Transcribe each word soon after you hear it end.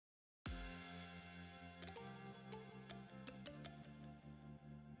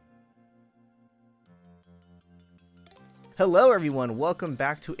Hello everyone, welcome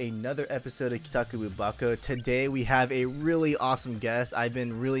back to another episode of KITAKUBU BAKO. Today we have a really awesome guest. I've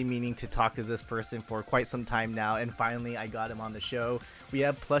been really meaning to talk to this person for quite some time now, and finally I got him on the show. We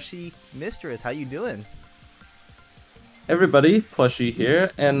have Plushie Mistress. How you doing? Everybody, Plushie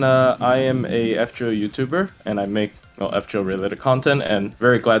here, and I am a FGO YouTuber, and I make FGO related content, and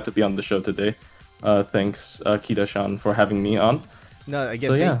very glad to be on the show today. Thanks, KitaSean, for having me on. No,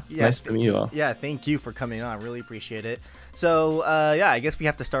 again, So nice to meet you all. Yeah, thank you for coming on. I really appreciate it. So, I guess we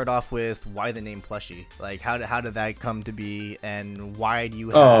have to start off with why the name Plushie. Like, how did that come to be, and why do you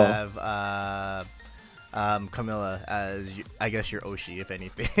have Camilla as, I guess, your Oshi, if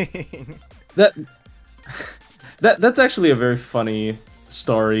anything? That's actually a very funny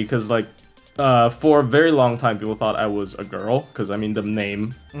story, because like for a very long time people thought I was a girl, because I mean the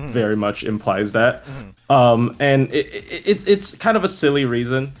name very much implies that. And it's kind of a silly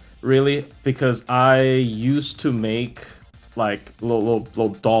reason, really, because I used to make like little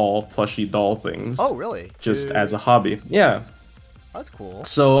plushie doll things. Oh, really? Just as a hobby. Yeah. That's cool.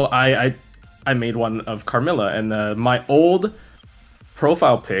 So I made one of Carmilla, and my old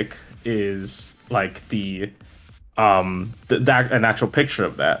profile pic is like an actual picture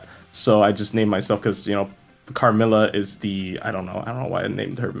of that. So I just named myself because, Carmilla is I don't know why I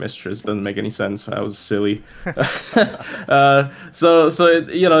named her mistress. Doesn't make any sense. I was silly. She's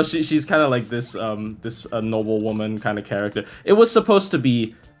kind of like this noble woman kind of character. It was supposed to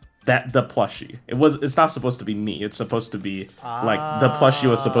be the plushie. It's not supposed to be me. It's supposed to be like the plushie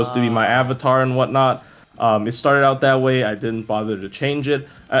was supposed to be my avatar and whatnot. It started out that way. I didn't bother to change it,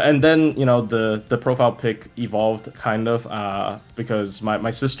 and then the profile pic evolved kind of because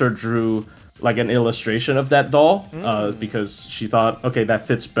my sister drew like an illustration of that doll because she thought, okay, that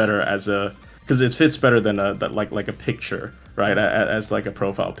fits better because it fits better than like a picture, right? As like a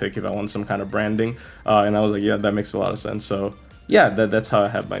profile pic if I want some kind of branding, and I was like, yeah, that makes a lot of sense. So yeah, that's how I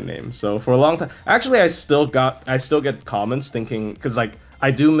have my name. So for a long time, actually, I still get comments thinking, because like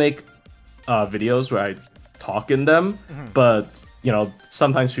I do make videos where I talk in them, but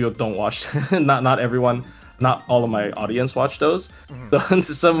sometimes people don't watch. not all of my audience watch those. So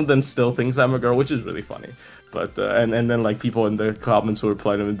some of them still thinks I'm a girl, which is really funny. But and then like people in the comments will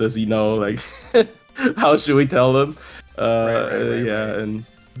reply to me, does he know, like how should we tell them? Right. And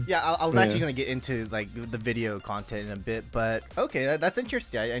yeah, I was actually gonna get into like the video content in a bit, but okay, that's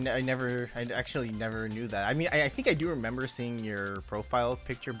interesting. I actually never knew that. I mean, I think I do remember seeing your profile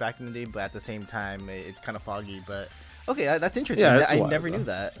picture back in the day, but at the same time, it's kind of foggy. But okay, that's interesting. Yeah, I never knew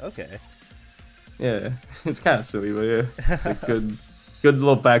that. Okay. Yeah, it's kind of silly, but yeah, it's a good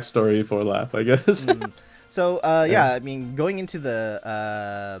little backstory for a laugh, I guess. So I mean, going into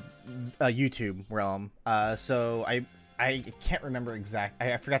the YouTube realm, so I can't remember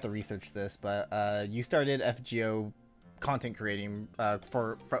I forgot to research this, but you started FGO content creating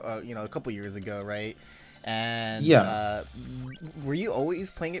for a couple years ago, right? And were you always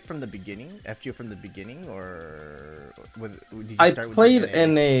playing it from the beginning, FGO from the beginning, or did you I start played with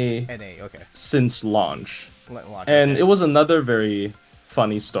NA okay, since launch, and it was another very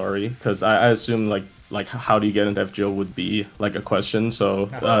funny story, because I assume like how do you get into FGO would be like a question. So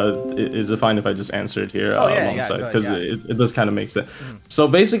is it fine if I just answer it here alongside, because it does kind of make sense. So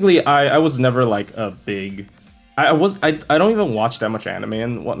basically, I was never like a big I don't even watch that much anime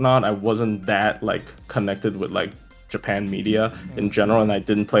and whatnot. I wasn't that like connected with like Japan media in general, and I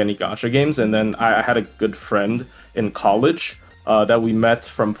didn't play any gacha games. And then I had a good friend in college that we met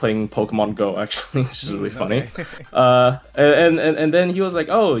from playing Pokemon Go, actually, which is really funny. And then he was like,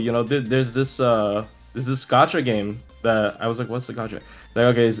 oh, there's this gacha game that I was like, what's the gacha? Like,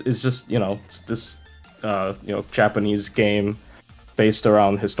 okay, it's just it's this Japanese game based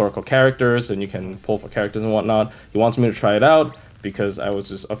around historical characters, and you can pull for characters and whatnot. He wants me to try it out because I was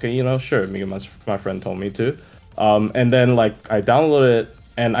just okay, sure. Me and my friend told me to, and then like I downloaded it,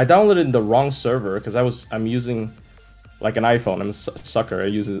 and I downloaded in the wrong server because I'm using like an iPhone. I'm a sucker. I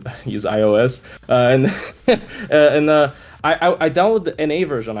use iOS, and I downloaded the NA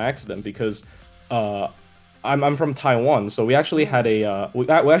version on accident because I'm from Taiwan, so we actually had we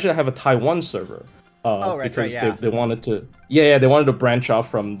actually have a Taiwan server. Because they wanted to they wanted to branch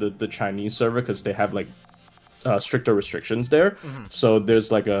off from the Chinese server, because they have like stricter restrictions there. So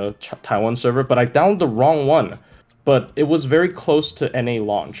there's like a Taiwan server, but I downloaded the wrong one. But it was very close to NA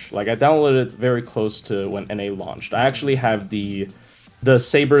launch. Like I downloaded it very close to when NA launched. I actually have the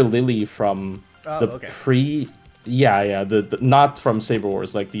Saber Lily from the not from Saber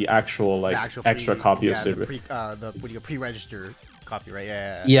Wars, like the actual extra copy of Saber. The pre-registered copy,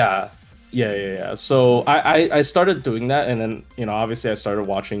 right? Yeah. So I started doing that, and then obviously I started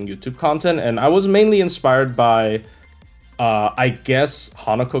watching YouTube content, and I was mainly inspired by I guess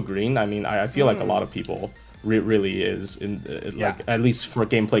Hanako Green. I mean, I feel like a lot of people really is in like at least for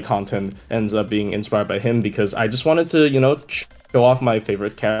gameplay content ends up being inspired by him because I just wanted to show off my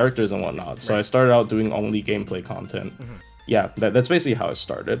favorite characters and whatnot. So I started out doing only gameplay content. Yeah, that's basically how it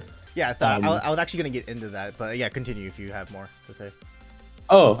started. Yeah, so I was actually gonna get into that, but yeah, continue if you have more to say.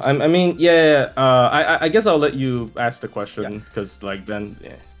 Oh, I mean, yeah. I guess I'll let you ask the question because like then.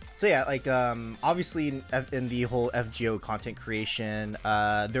 Yeah. So yeah, like obviously in the whole FGO content creation,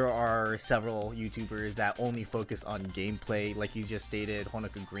 there are several YouTubers that only focus on gameplay, like you just stated,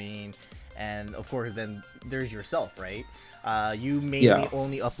 Honoka Green, and of course then there's yourself, right? You mainly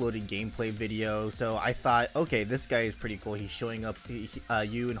only uploaded gameplay video, so I thought, okay, this guy is pretty cool. He's showing up.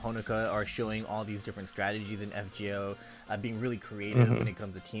 You and Honoka are showing all these different strategies in FGO, being really creative when it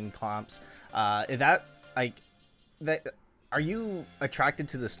comes to team comps. Is that like that? Are you attracted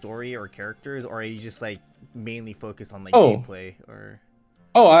to the story or characters, or are you just like mainly focused on like gameplay or?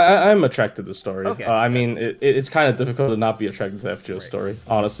 Oh, I'm attracted to the story. Okay. I mean, it's kind of difficult to not be attracted to the FGO story,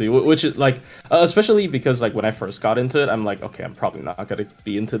 honestly. Which is like, especially because like when I first got into it, I'm like, okay, I'm probably not gonna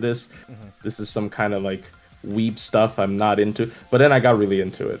be into this. This is some kind of like weeb stuff I'm not into. But then I got really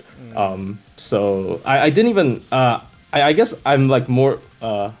into it. So I didn't even. I guess I'm like more.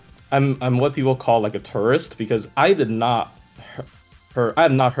 I'm what people call like a tourist because I did not. I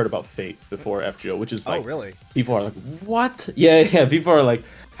have not heard about Fate before FGO, which is like, really? People are like, what? Yeah. People are like,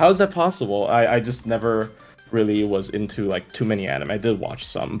 how is that possible? I just never really was into like too many anime. I did watch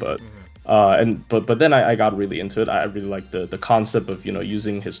some, but but then I got really into it. I really like the concept of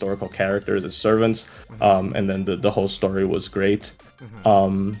using historical characters as servants, and then the whole story was great.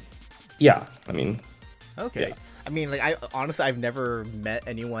 Yeah, I mean, okay. Yeah. I mean, like, honestly, I've never met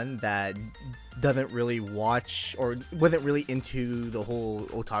anyone that doesn't really watch or wasn't really into the whole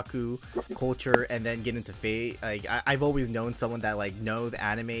otaku culture and then get into Fate. Like, I've always known someone that like knows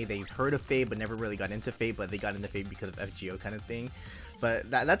anime, they've heard of Fate but never really got into Fate, but they got into Fate because of FGO kind of thing. But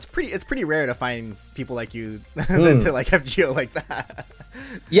it's pretty rare to find people like you to like FGO like that.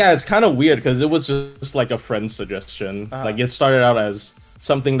 Yeah, it's kind of weird because it was just like a friend's suggestion. Like, it started out as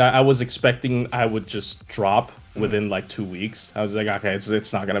something that I was expecting I would just drop within like 2 weeks. I was like, okay,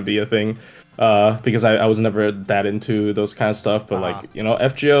 it's not gonna be a thing, because I was never that into those kind of stuff. But like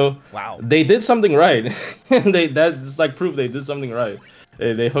FGO, wow, they did something right. That's like proof they did something right.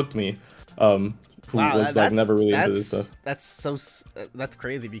 They hooked me. Who was like never really into this stuff. That's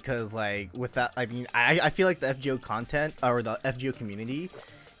crazy because like with that, I mean, I feel like the FGO content or the FGO community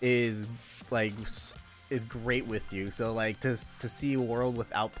is like is great with you. So like to see a world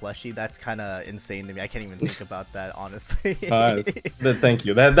without plushie, that's kind of insane to me. I can't even think about that, honestly. Thank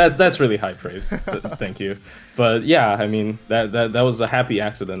you. That's really high praise. Thank you. But yeah, I mean that was a happy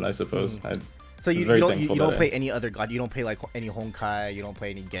accident, I suppose. So you don't play any other god. You don't play like any Honkai. You don't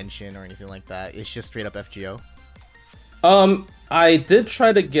play any Genshin or anything like that. It's just straight up FGO. I did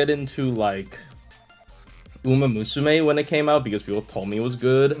try to get into like Uma Musume when it came out because people told me it was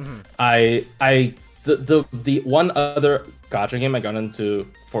good. The one other gacha game I got into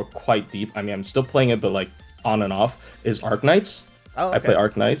for quite deep, I mean, I'm still playing it, but like on and off, is Arknights. Oh, okay. I play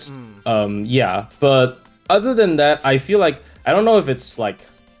Arknights. Yeah, but other than that, I feel like, I don't know if it's like,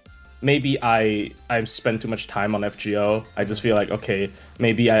 maybe I've spent too much time on FGO. I just feel like, okay,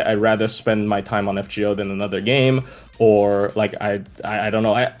 maybe I'd rather spend my time on FGO than another game, or like, I don't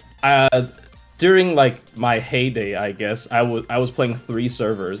know. During like my heyday, I guess, I was playing 3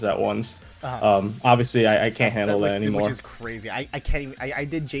 servers at once. Obviously I can't handle that anymore, which is crazy. I can't even. I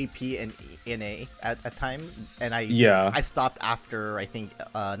did JP and NA at a time, and I stopped after, I think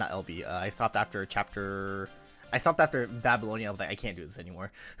not LB. I stopped after Babylonia. I was like, I can't do this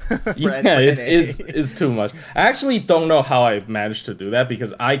anymore. It's too much. I actually don't know how I managed to do that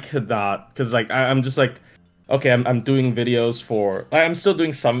because I could not. Because like I'm just like, okay, I'm doing videos for. I'm still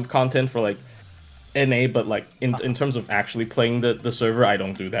doing some content for like NA, but like in terms of actually playing the server, I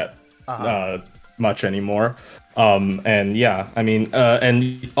don't do that much anymore. And yeah, I mean,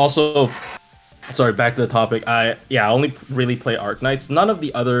 and also, sorry, back to the topic. I only really play Arknights. None of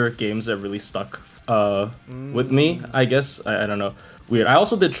the other games that really stuck with me, I guess. I don't know. Weird. I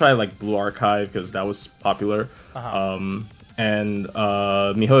also did try like Blue Archive because that was popular. And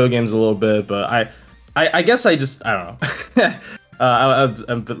MiHoYo games a little bit, but I guess I don't know. I'm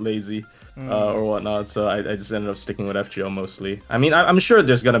a bit lazy. Or whatnot, so I just ended up sticking with FGO mostly. I mean, I'm sure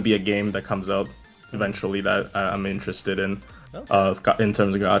there's gonna be a game that comes out eventually that I'm interested in, in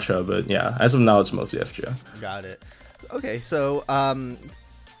terms of gacha, but yeah, as of now, it's mostly FGO. Got it. Okay, so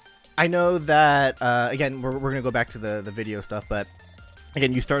I know that again, we're gonna go back to the video stuff, but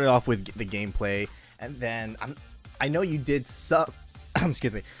again, you started off with the gameplay, and then I know you did some.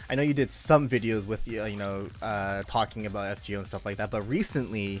 Excuse me. I know you did some videos with talking about FGO and stuff like that. But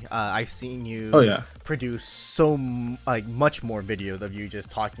recently, I've seen you produce much more videos of you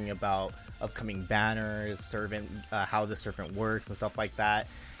just talking about upcoming banners, servant, how the servant works and stuff like that.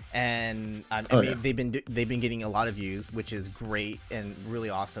 And they've been getting a lot of views, which is great and really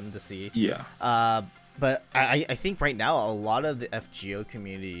awesome to see. Yeah. But I think right now a lot of the FGO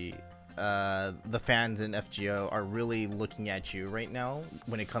community, the fans in FGO, are really looking at you right now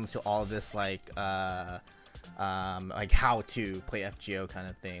when it comes to all of this like how to play FGO kind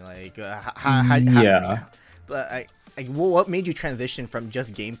of thing. What made you transition from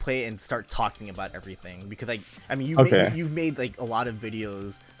just gameplay and start talking about everything? Because you've made like a lot of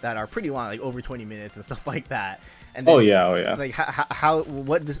videos that are pretty long, like over 20 minutes and stuff like that. And then, like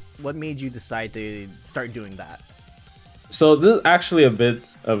what made you decide to start doing that? So this is actually a bit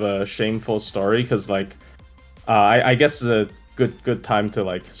of a shameful story, because like I guess it's a good time to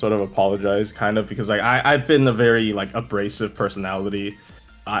like sort of apologize, kind of, because like I've been a very like abrasive personality.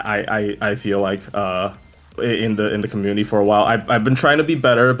 I feel like in the community for a while. I've been trying to be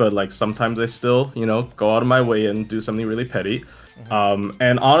better, but like sometimes I still go out of my way and do something really petty.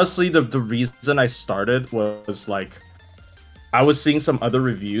 And honestly, the reason I started was like I was seeing some other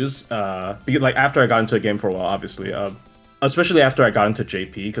reviews because like after I got into a game for a while, obviously, especially after I got into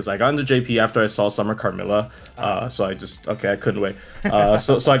JP, because I got into JP after I saw Summer Carmilla, so I couldn't wait.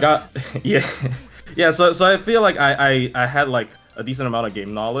 So I got so I feel like I had like a decent amount of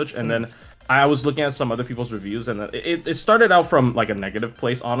game knowledge, and then I was looking at some other people's reviews, and it started out from like a negative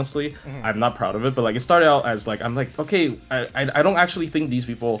place, honestly. I'm not proud of it, but like it started out as like, I'm like, okay, I don't actually think these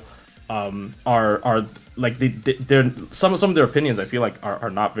people are like they're some of their opinions I feel like are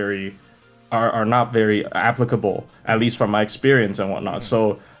not very applicable, at least from my experience and whatnot.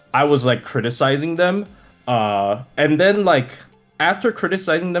 So I was like criticizing them, and then like after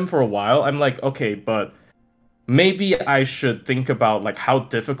criticizing them for a while, I'm like, okay, but maybe I should think about like how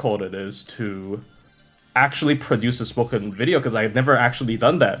difficult it is to actually produce a spoken video, because I've never actually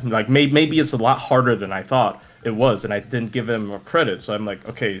done that. Like maybe it's a lot harder than I thought it was, and I didn't give him credit. So I'm like,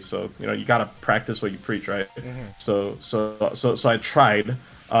 okay, so you gotta practice what you preach, right? So I tried,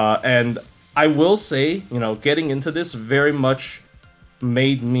 and I will say, getting into this very much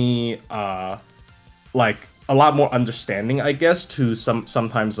made me like a lot more understanding, I guess, to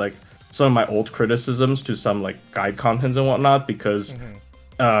sometimes like some of my old criticisms, to some like guide contents and whatnot, because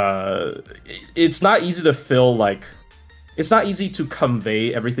it's not easy to fill like, it's not easy to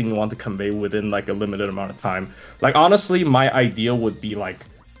convey everything you want to convey within like a limited amount of time. Like honestly, my ideal would be like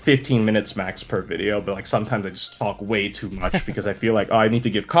 15 minutes max per video, but like sometimes I just talk way too much because I feel like, oh, I need to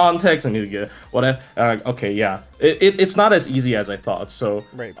give context, I need to get whatever. Okay, yeah, it's not as easy as I thought. So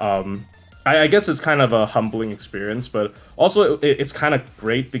I guess it's kind of a humbling experience, but also it's kind of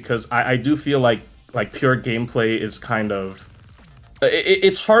great because I do feel like pure gameplay is kind of,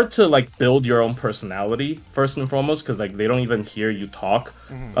 it's hard to like build your own personality first and foremost, because like they don't even hear you talk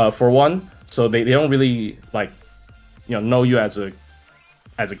for one, so they don't really like know you as a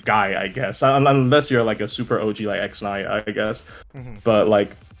guy, I guess, unless you're like a super OG like X9, I guess. But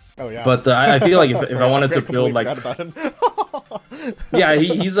like, but I feel like if I wanted to build like, yeah,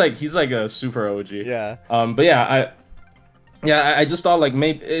 he's like a super OG. Yeah. But yeah, I just thought like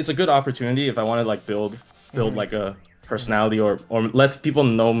maybe it's a good opportunity if I want to like build like a personality or let people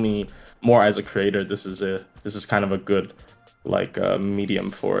know me more as a creator. This is kind of a good like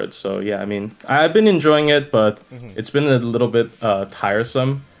medium for it. So yeah, I mean, I've been enjoying it, but it's been a little bit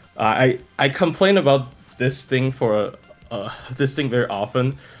tiresome. I complain about this thing for very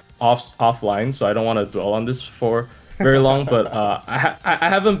often offline, so I don't want to dwell on this for very long. But I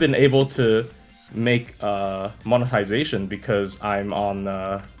haven't been able to make monetization because I'm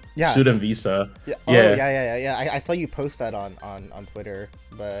on student visa. I saw you post that on Twitter,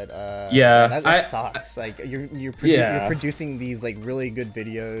 but that sucks. Like you're producing these like really good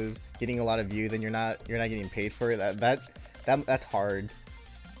videos, getting a lot of views, and you're not getting paid for it. That's hard.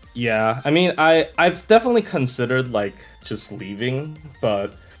 Yeah, I mean, I've definitely considered like just leaving,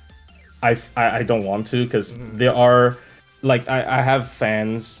 but I don't want to, because there are like I have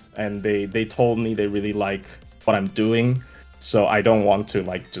fans and they told me they really like what I'm doing. So I don't want to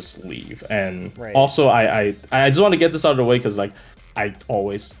like just leave, and also I just want to get this out of the way, because like I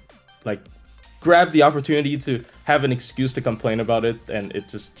always like grab the opportunity to have an excuse to complain about it, and it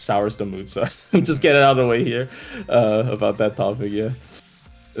just sours the mood. So I'm just getting it out of the way here about that topic. Yeah.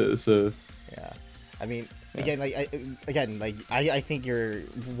 So yeah, I mean, again, I think you're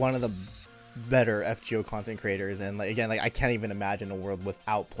one of the better FGO content creators, and like again, like I can't even imagine a world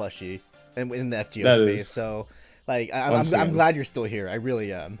without Plushie in the FGO space. So Like I'm glad you're still here. I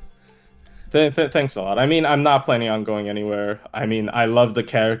really am. Thanks a lot. I mean, I'm not planning on going anywhere. I mean, I love the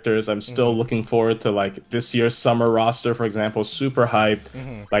characters. I'm still looking forward to like this year's summer roster, for example. Super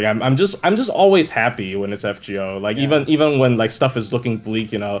hyped. Like I'm just always happy when it's FGO. Like even when like stuff is looking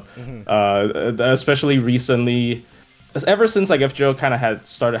bleak, you know. Especially recently, ever since like FGO kind of had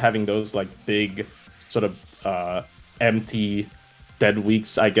started having those like big sort of empty dead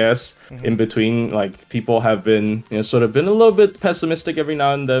weeks, I guess, in between. Like people have been, you know, sort of been a little bit pessimistic every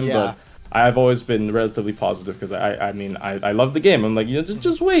now and then, but I've always been relatively positive because I mean I love the game. I'm like, you know,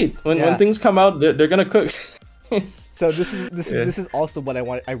 just wait when things come out, they're gonna cook. So this is also what I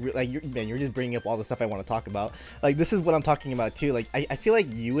want. Like you're just bringing up all the stuff I want to talk about. Like this is what I'm talking about too. Like I feel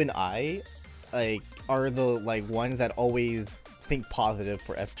like you and I like are the like ones that always think positive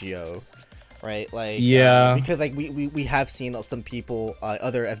for FGO. Right, like because like we have seen some people,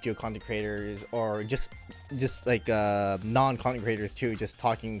 other FGO content creators, or just like non-content creators too, just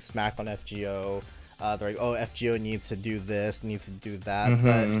talking smack on FGO. They're like, oh, FGO needs to do this, needs to do that.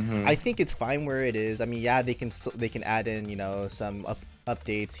 But I think it's fine where it is. I mean, yeah, they can add in, you know, some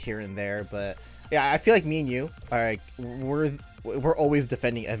updates here and there, but yeah, I feel like me and you are like we're always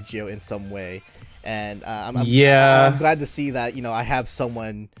defending FGO in some way, and I'm glad to see that, you know, I have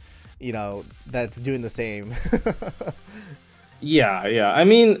someone, you know, that's doing the same. yeah. I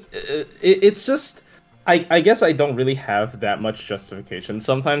mean, it's just, I guess I don't really have that much justification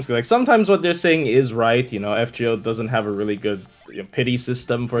sometimes. Like sometimes what they're saying is right. You know, FGO doesn't have a really good, you know, pity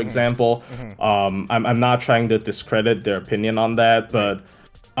system, for example. I'm not trying to discredit their opinion on that, but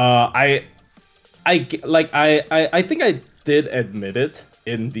I think I did admit it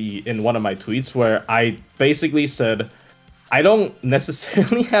in one of my tweets where I basically said, I don't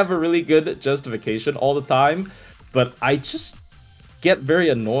necessarily have a really good justification all the time, but I just get very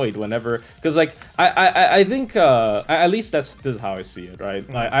annoyed whenever, because like I think at least this is how I see it, right?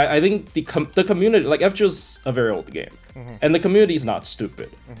 I think the community, like FGO's a very old game, and the community is not stupid.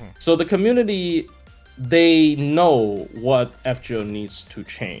 So the community, they know what FGO needs to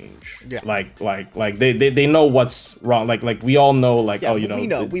change. Yeah. Like they know what's wrong. Like we all know, like, oh, you know, we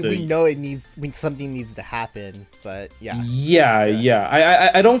know something needs to happen, but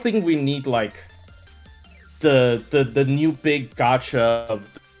I don't think we need like the new big gacha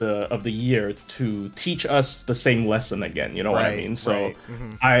of the year to teach us the same lesson again. You know what I mean? So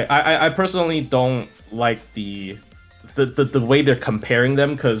I personally don't like the way they're comparing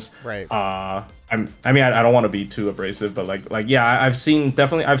them, because I mean, I don't want to be too abrasive, but like yeah, I've seen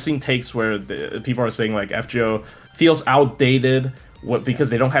takes where people are saying like FGO feels outdated because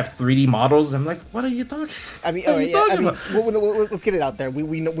they don't have 3D models. I'm like, what are you talking? I mean, let's get it out there.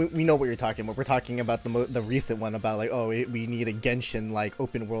 We know what you're talking about. We're talking about the recent one about like, oh, we need a Genshin like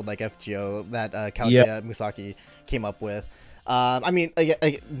open world like FGO that Musaki came up with. I mean,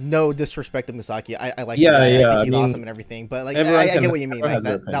 no disrespect to Musaki. I like the guy. I think he's awesome and everything. But like, I get what you mean. Like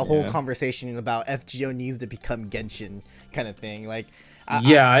that whole conversation about FGO needs to become Genshin kind of thing. Like,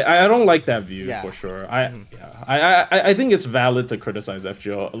 I don't like that view for sure. I think it's valid to criticize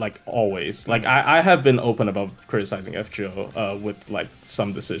FGO like always. Like I have been open about criticizing FGO with like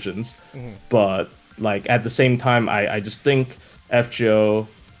some decisions, but like at the same time, I just think FGO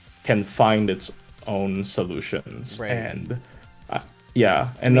can find its own solutions, and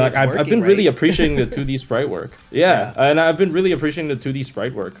and like I've been really appreciating the 2D sprite work. And I've been really appreciating the 2D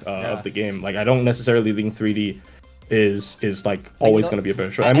sprite work of the game. Like I don't necessarily think 3D is like always going to be a better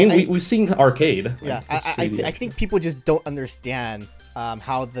choice. I mean, we've seen arcade. Yeah, I think people just don't understand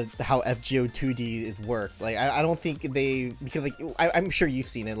how FGO 2D is worked. Like I don't think because like I'm sure you've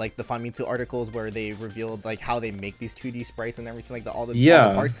seen it, like the Famitsu articles where they revealed like how they make these 2D sprites and everything, like all the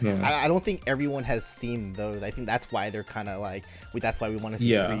parts. I don't think everyone has seen those. I think that's why they're kind of like that's why we want to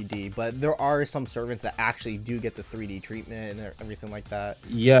see 3D. But there are some servants that actually do get the 3D treatment and everything like that.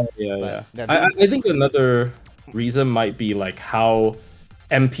 I think another reason might be like how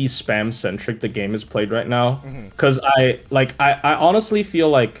MP spam centric the game is played right now, because I honestly feel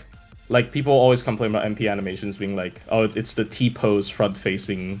like people always complain about MP animations being like, oh, it's the T-pose front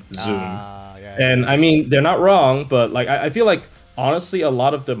facing zoom, I mean, they're not wrong, but like I feel like honestly a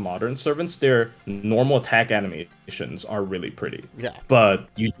lot of the modern servants, their normal attack animations are really pretty, but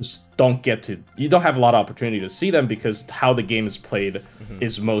you just don't have a lot of opportunity to see them because how the game is played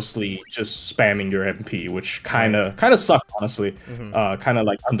is mostly just spamming your MP, which kind of sucks, honestly. Kind of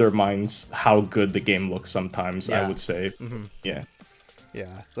like undermines how good the game looks sometimes, I would say.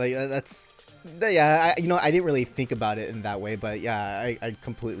 Like that's I didn't really think about it in that way, but I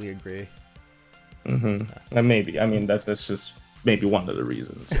completely agree. And maybe, I mean, that's just maybe one of the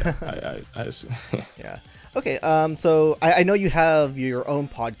reasons. I assume. Okay, so I know you have your own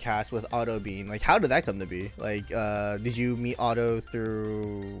podcast with Otto Bean. Like, how did that come to be? Like, did you meet Otto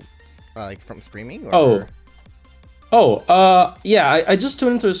through, like, from streaming? Or... Yeah, I just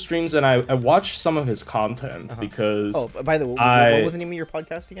tuned into his streams and I watched some of his content because... Oh, by the way, what was the name of your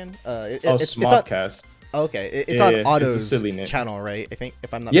podcast again? It's Smodcast. Oh, okay, it's on Otto's channel, right? I think,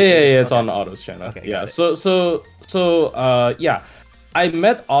 if I'm not mistaken. Yeah, it's on Otto's channel. Okay, yeah, yeah, I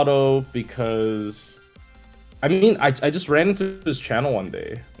met Otto because... I mean, I just ran into his channel one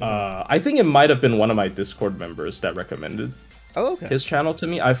day. I think it might have been one of my Discord members that recommended his channel to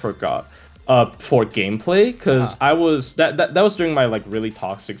me. I forgot. For gameplay, because I was that was during my like really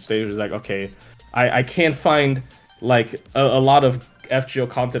toxic stage. It was like, okay, I can't find like a lot of FGO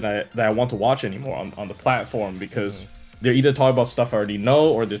content that I want to watch anymore on the platform, because they're either talking about stuff I already know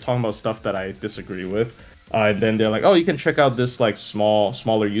or they're talking about stuff that I disagree with. And then they're like, oh, you can check out this like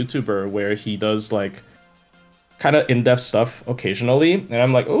smaller YouTuber where he does like kind of in-depth stuff occasionally, and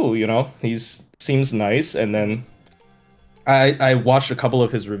I'm like, oh, you know, seems nice. And then I watched a couple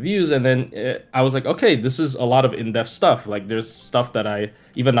of his reviews, and then I was like, okay, this is a lot of in-depth stuff. Like, there's stuff that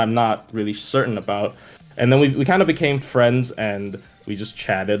I'm not really certain about. And then we kind of became friends, and we just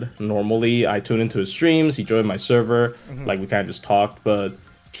chatted normally. I tuned into his streams, he joined my server, like we kind of just talked. But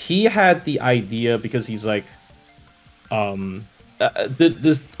he had the idea, because he's like,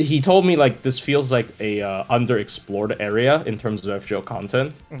 he told me like this feels like a underexplored area in terms of FGO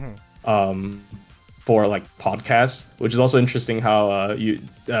content. For like podcasts, which is also interesting how you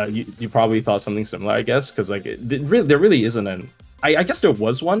probably thought something similar, I guess, because like there really isn't I guess there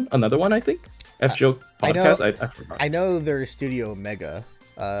was another one, I think, FGO podcast. I forgot. I know there's Studio Omega.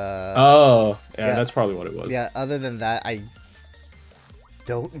 Yeah, that's probably what it was. Yeah, other than that, I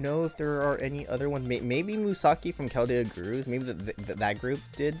don't know if there are any other ones. Maybe Musaki from Caldea Gurus, maybe that group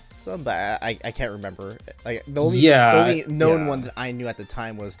did some, but I can't remember. Like the only known one that I knew at the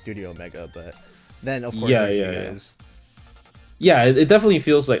time was Studio Omega, but then of course yeah, it definitely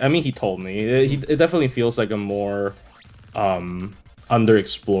feels like, I mean, he told me it definitely feels like a more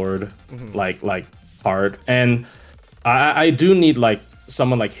underexplored like part, and I do need like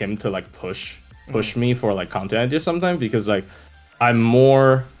someone like him to like push me for like content ideas sometimes, because like I'm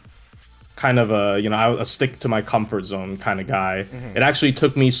more kind of a stick to my comfort zone kind of guy. It actually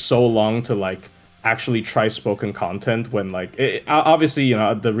took me so long to like actually try spoken content, when like obviously, you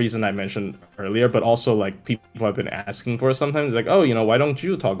know, the reason I mentioned earlier, but also like people have been asking for it sometimes, like, oh, you know, why don't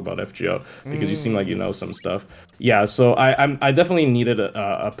you talk about FGO, because you seem like you know some stuff. Yeah, so I definitely needed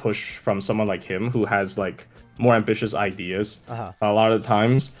a push from someone like him who has like more ambitious ideas a lot of the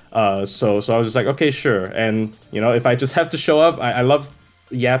times. So I was just like, okay, sure. And you know, if I just have to show up, I love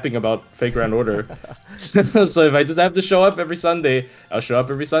yapping about Fate Grand Order. So if I just have to show up every Sunday, I'll show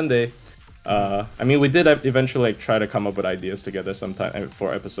up every Sunday. I mean, we did eventually like try to come up with ideas together sometime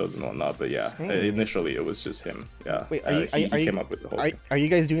for episodes and whatnot, but yeah, initially it was just him. Yeah. Wait, he came up with the whole thing. Are you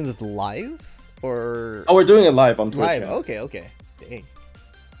guys doing this live, or? Oh, we're doing it live on Twitch. Live, okay. Dang.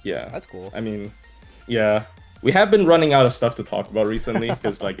 Yeah. That's cool. I mean, yeah. We have been running out of stuff to talk about recently,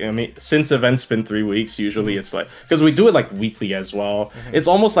 because like, I mean, since event's been 3 weeks, usually it's like, because we do it like weekly as well. It's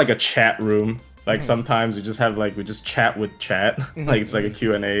almost like a chat room. Like sometimes we just chat with chat. Like it's like a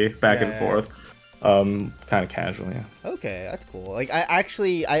Q&A back and forth. Kind of casual, yeah. Okay, that's cool. Like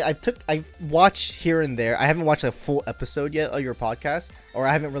I've watched here and there. I haven't watched a full episode yet of your podcast, or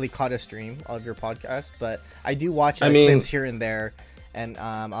I haven't really caught a stream of your podcast, but I do watch clips here and there. And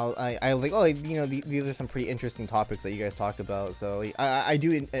I was like, oh, you know, these are some pretty interesting topics that you guys talk about. So I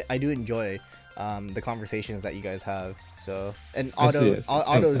do enjoy the conversations that you guys have. So, and Otto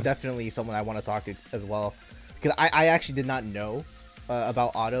is definitely someone I want to talk to as well, because I actually did not know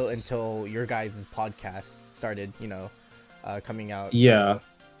about Otto until your guys' podcast started, you know, coming out. Yeah.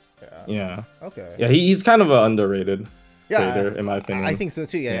 So, yeah. Okay. Yeah, he's kind of an underrated creator, in my opinion. I think so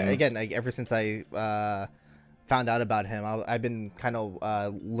too. Yeah. Again, like ever since I found out about him, I've been kind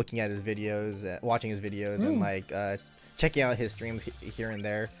of looking at his videos, watching his videos, and like checking out his streams here and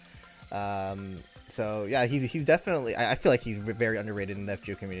there. So yeah, he's definitely, I feel like he's very underrated in the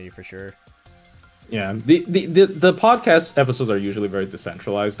FGO community for sure. Yeah, the podcast episodes are usually very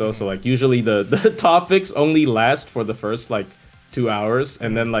decentralized though, so like usually the topics only last for the first like 2 hours,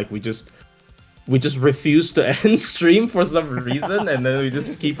 and then like we just refuse to end stream for some reason, and then we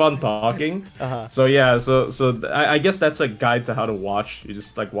just keep on talking. So yeah, so I guess that's a guide to how to watch. You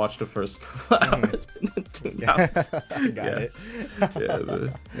just like watch the first hours and tune out. Got it.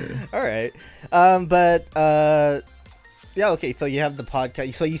 All right. But yeah, okay. So you have the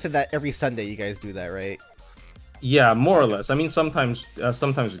podcast. So you said that every Sunday you guys do that, right? Yeah, more or less. I mean, sometimes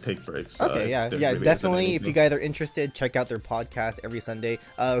we take breaks. Okay, yeah, really definitely. If you guys are interested, check out their podcast every Sunday.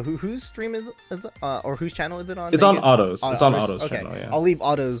 Whose stream is or whose channel is it on? It's on Otto's. It's on Otto's channel. Yeah. I'll leave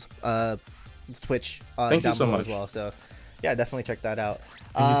Otto's Twitch down so below much. as well. So yeah, definitely check that out.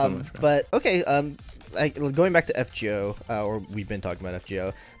 Thank you so much, but okay, like going back to FGO, or we've been talking about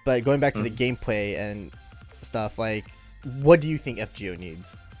FGO, but going back to the gameplay and stuff, like, what do you think FGO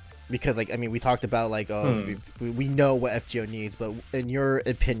needs? Because, like, I mean, we talked about, like, we know what FGO needs, but in your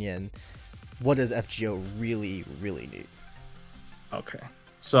opinion, what does FGO really, really need? Okay.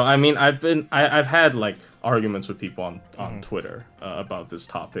 So, I mean, I've had, like, arguments with people on Twitter about this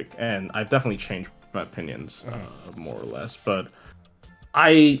topic, and I've definitely changed my opinions, more or less. But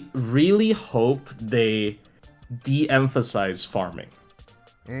I really hope they de-emphasize farming.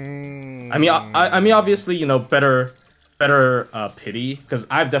 I mean, I mean, obviously, you know, better pity, because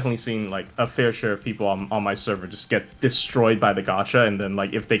I've definitely seen like a fair share of people on my server just get destroyed by the gacha, and then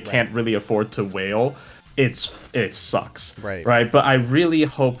like if they can't really afford to whale, it sucks. Right. But I really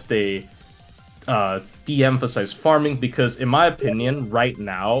hope they de-emphasize farming, because in my opinion, right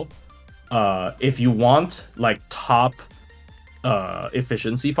now, if you want like top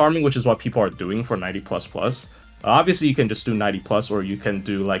efficiency farming, which is what people are doing for 90++. Obviously, you can just do 90+, or you can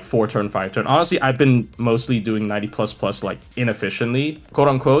do like 4-turn, 5-turn. Honestly, I've been mostly doing 90++ like inefficiently, quote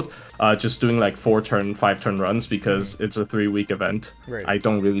unquote, just doing like 4-turn, 5-turn runs, because it's a 3-week event. I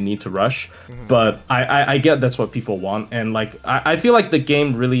don't really need to rush, but I get that's what people want, and like I feel like the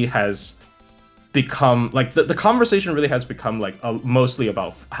game really has become like the conversation really has become like mostly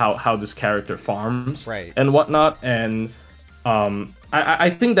about how this character farms and whatnot, and I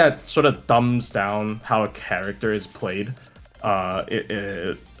think that sort of dumbs down how a character is played,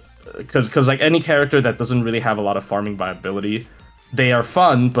 because like any character that doesn't really have a lot of farming viability, they are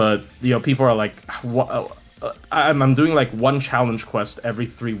fun, but you know, people are like, I'm doing like one challenge quest every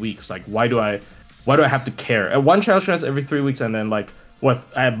 3 weeks, like why do I have to care? And one challenge quest every 3 weeks, and then like what,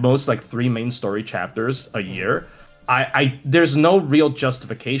 at most like 3 main story chapters a year. There's no real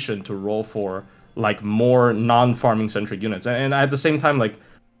justification to roll for like more non-farming centric units, and at the same time, like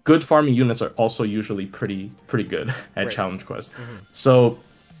good farming units are also usually pretty good at challenge quests. So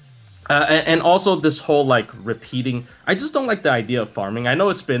and also this whole like repeating, I just don't like the idea of farming. I know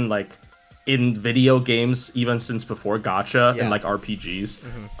it's been like in video games even since before gacha and like RPGs.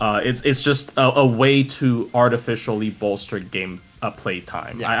 It's just a way to artificially bolster game play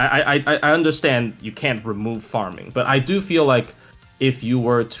time. I understand you can't remove farming, but I do feel like if you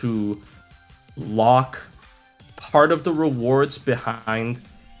were to lock part of the rewards behind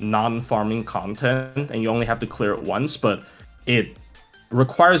non-farming content, and you only have to clear it once, but it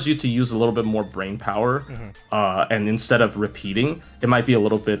requires you to use a little bit more brain power, and instead of repeating, it might be a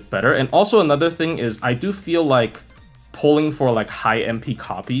little bit better. And also another thing is, I do feel like pulling for like high MP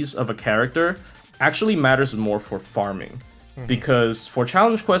copies of a character actually matters more for farming, because for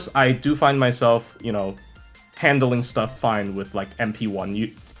challenge quests, I do find myself, you know, handling stuff fine with like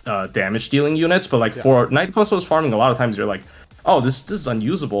MP1 damage dealing units, but like for 90++ farming, a lot of times you're like, oh, this is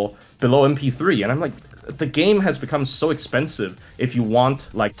unusable below MP3, and I'm like, the game has become so expensive if you want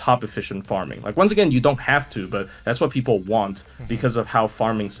like top efficient farming. Like, once again, you don't have to, but that's what people want because of how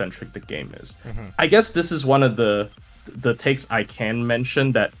farming centric the game is. I guess this is one of the takes I can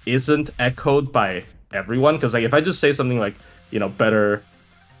mention that isn't echoed by everyone, because like if I just say something like, you know, better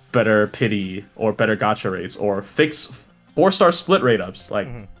pity or better gacha rates or fix 4-star split rate ups, like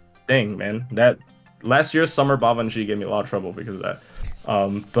dang man, that last year's summer Babanji gave me a lot of trouble because of that.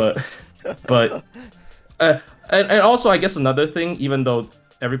 But and also I guess another thing, even though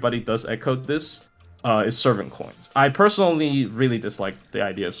everybody does echo this, is servant coins. I personally really dislike the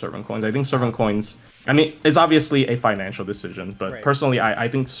idea of servant coins. I think servant coins, I mean, it's obviously a financial decision, but personally I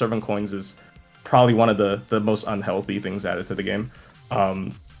think servant coins is probably one of the most unhealthy things added to the game.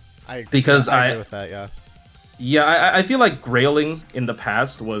 I agree with that, yeah, I feel like grailing in the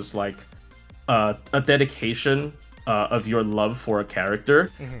past was like a dedication of your love for a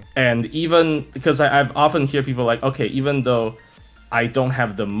character, and even because I've often hear people like, okay, even though I don't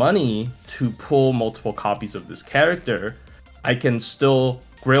have the money to pull multiple copies of this character, I can still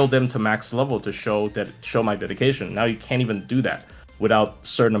grail them to max level to show my dedication. Now you can't even do that without a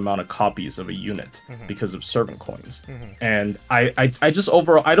certain amount of copies of a unit because of servant coins, and I just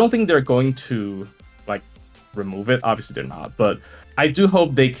overall I don't think they're going to like remove it. Obviously they're not, but I do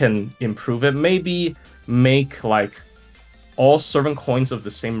hope they can improve it. Maybe make like all servant coins of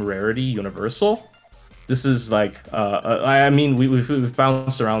the same rarity universal. This is like I mean we've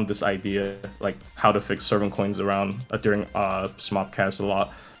bounced around this idea, like how to fix servant coins around during Smopcast a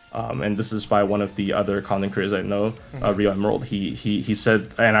lot, and this is by one of the other content creators I know, Rio Emerald. He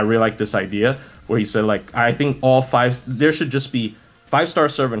said, and I really like this idea where he said like I think all there should just be 5-star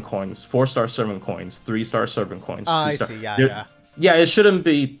servant coins, 4-star servant coins, 3-star servant coins. I see. Yeah. Yeah, it shouldn't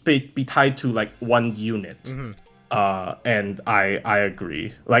be tied to like one unit. And I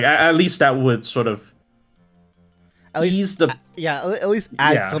agree. Like at least that would sort of at least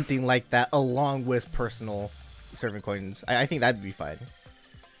add something like that along with personal servant coins. I think that'd be fine.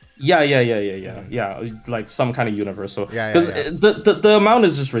 Yeah. Like some kind of universal. Because the amount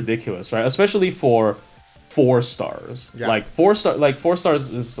is just ridiculous, right? Especially for 4 stars. Yeah. Like 4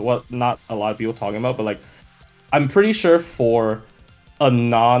 stars is what not a lot of people talking about, but like I'm pretty sure for a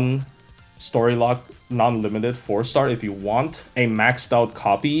non-story lock, non-limited 4-star, if you want a maxed out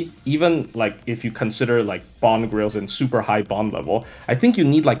copy, even like if you consider like bond grills and super high bond level, I think you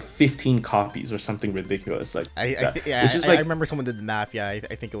need like 15 copies or something ridiculous. Like I remember someone did the math. Yeah, I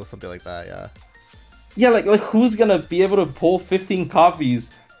think it was something like that. Yeah, like who's gonna be able to pull 15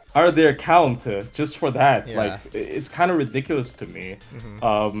 copies out of their account just for that? Yeah. Like it's kind of ridiculous to me.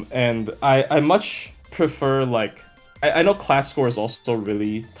 And I much prefer like I know class score is also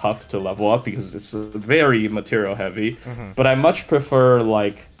really tough to level up because it's very material heavy, but I much prefer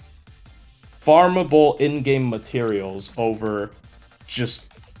like farmable in-game materials over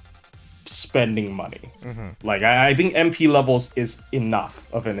just spending money. Like I think MP levels is enough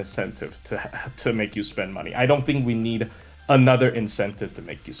of an incentive to make you spend money. I don't think we need another incentive to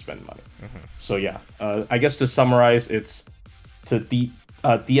make you spend money. So yeah, I guess to summarize, it's to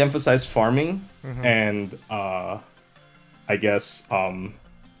de-emphasize farming and I guess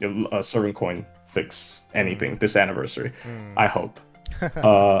a servant coin fix anything this anniversary. I hope.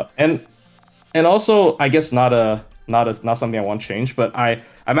 And also I guess not something I want to change, but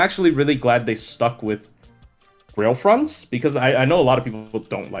I'm actually really glad they stuck with rail fronts because I know a lot of people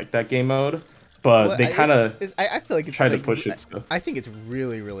don't like that game mode, but they kind of I feel like it's try to push it. So. I think it's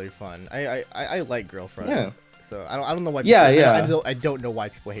really fun. I like Grill Front. Yeah. So I don't know why. I don't know why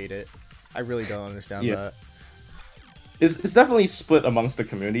people hate it. I really don't understand that. It's definitely split amongst the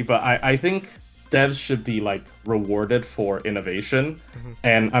community, but I think devs should be like rewarded for innovation,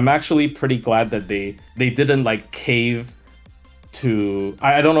 and I'm actually pretty glad that they didn't like cave to.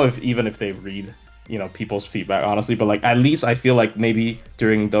 I don't know if they read people's feedback honestly, but like at least I feel like maybe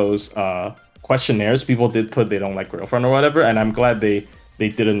during those questionnaires people did put they don't like Girlfriend or whatever, and I'm glad they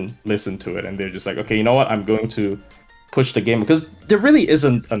didn't listen to it and they're just like, okay, you know what, I'm going to push the game because there really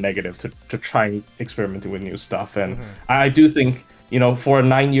isn't a negative to trying experimenting with new stuff, and I do think for a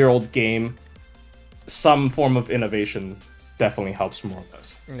 9-year-old game some form of innovation definitely helps more or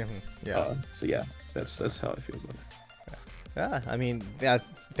less. So yeah, that's how I feel about it. Yeah, I mean, yeah,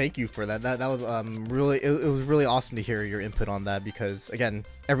 thank you for that. That was really it was really awesome to hear your input on that because again,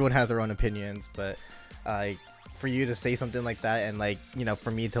 everyone has their own opinions, but for you to say something like that and like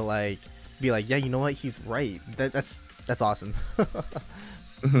for me to like be like, yeah, you know what, he's right. That's awesome.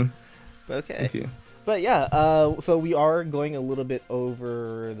 But okay. Thank you. But yeah, so we are going a little bit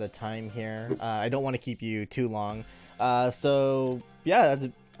over the time here. I don't want to keep you too long. So yeah,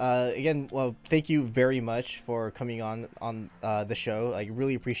 again, well, thank you very much for coming on the show. I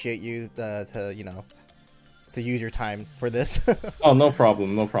really appreciate you to use your time for this. Oh, no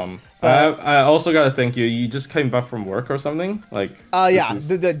problem. I also gotta thank you. You just came back from work or something? Like yeah,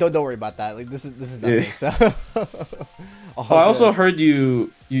 don't worry about that. Like this is nothing. Yeah. So I also heard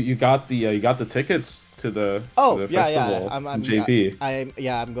you got the tickets to the festival. I'm JP.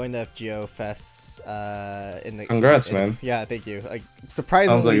 I'm going to FGO Fest Congrats, man. Yeah, thank you. Like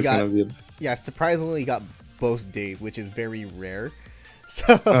surprisingly like surprisingly got both days, which is very rare.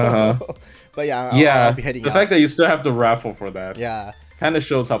 So but yeah, I'll be heading out. The fact that you still have the raffle for that. Yeah. Kind of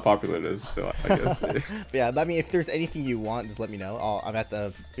shows how popular it is still, I guess. Yeah, but I mean, if there's anything you want, just let me know. I'm at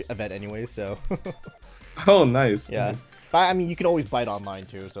the event anyway, so. Oh, nice. Yeah. Nice. But I mean, you can always buy it online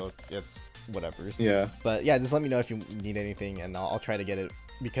too, so it's whatever. Yeah. But yeah, just let me know if you need anything, and I'll try to get it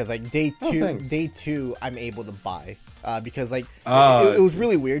because like day two, I'm able to buy because like it was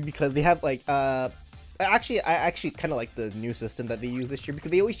really weird because they have like I actually kind of like the new system that they use this year because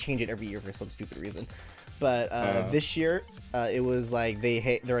they always change it every year for some stupid reason. But this year, it was like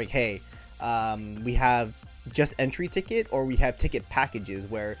they're like, hey, we have just entry ticket or we have ticket packages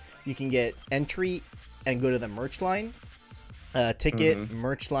where you can get entry and go to the merch line, ticket,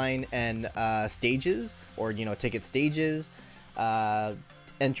 merch line, and stages, or ticket stages,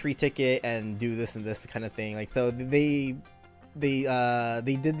 entry ticket, and do this and this kind of thing. Like so they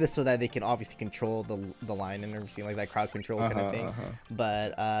they did this so that they can obviously control the line and everything like that, crowd control kind of thing.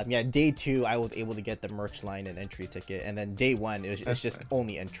 But yeah, day 2 I was able to get the merch line and entry ticket, and then day 1 it's just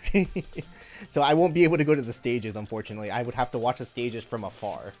only entry. So I won't be able to go to the stages, unfortunately. I would have to watch the stages from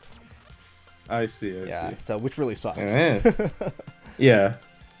afar. I see. Yeah, so which really sucks. Yeah.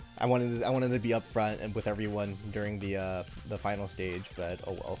 I wanted to be up front and with everyone during the final stage, but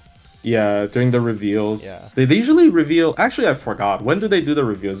oh well. Yeah, during the reveals. Yeah. They usually reveal. Actually, I forgot. When do they do the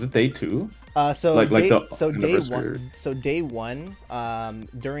reveals? Is it day 2? Day one.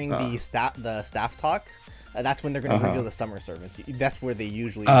 During the staff talk. That's when they're gonna reveal the summer servants. That's where they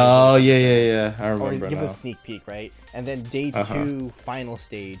usually. Oh yeah. I remember. Or give a sneak peek, right? And then day 2 final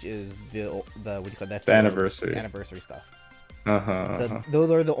stage is the what do you call that? The anniversary. Anniversary stuff. So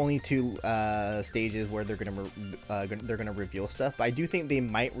those are the only 2 stages where they're gonna reveal stuff. But I do think they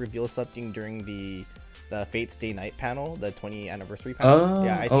might reveal something during the Fate's Day Night panel, the 20th anniversary panel.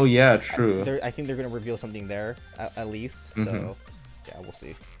 Yeah, true. I think they're gonna reveal something there at least. So yeah, we'll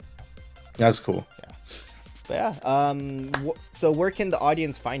see. That's cool. Yeah. But yeah. So where can the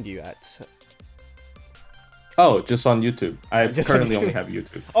audience find you at? Oh, just on YouTube. I currently only have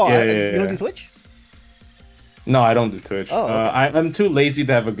YouTube. Oh, you don't do Twitch? No, I don't do Twitch. Oh, okay. I'm too lazy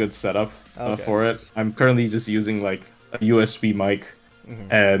to have a good setup for it. I'm currently just using like a USB mic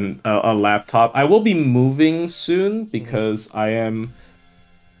and a laptop. I will be moving soon because I am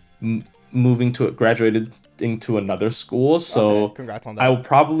graduating to another school. So congrats on that. I'll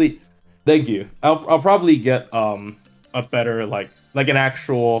probably, thank you. I'll probably get a better like an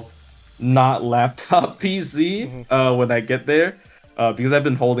actual not laptop PC when I get there. Because I've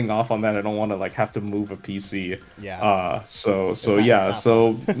been holding off on that. I don't want to like have to move a PC. Yeah. So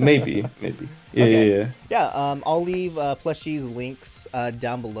maybe. Yeah. I'll leave Plushie's links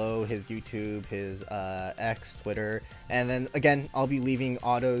down below, his YouTube, his X, Twitter, and then again I'll be leaving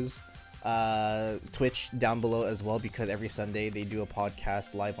Otto's Twitch down below as well, because every Sunday they do a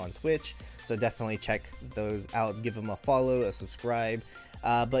podcast live on Twitch. So definitely check those out. Give them a follow, a subscribe.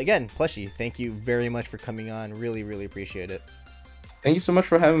 But again, Plushie, thank you very much for coming on. Really, really appreciate it. Thank you so much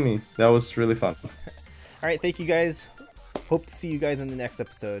for having me. That was really fun. All right, thank you guys. Hope to see you guys in the next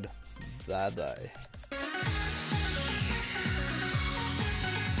episode. Bye bye.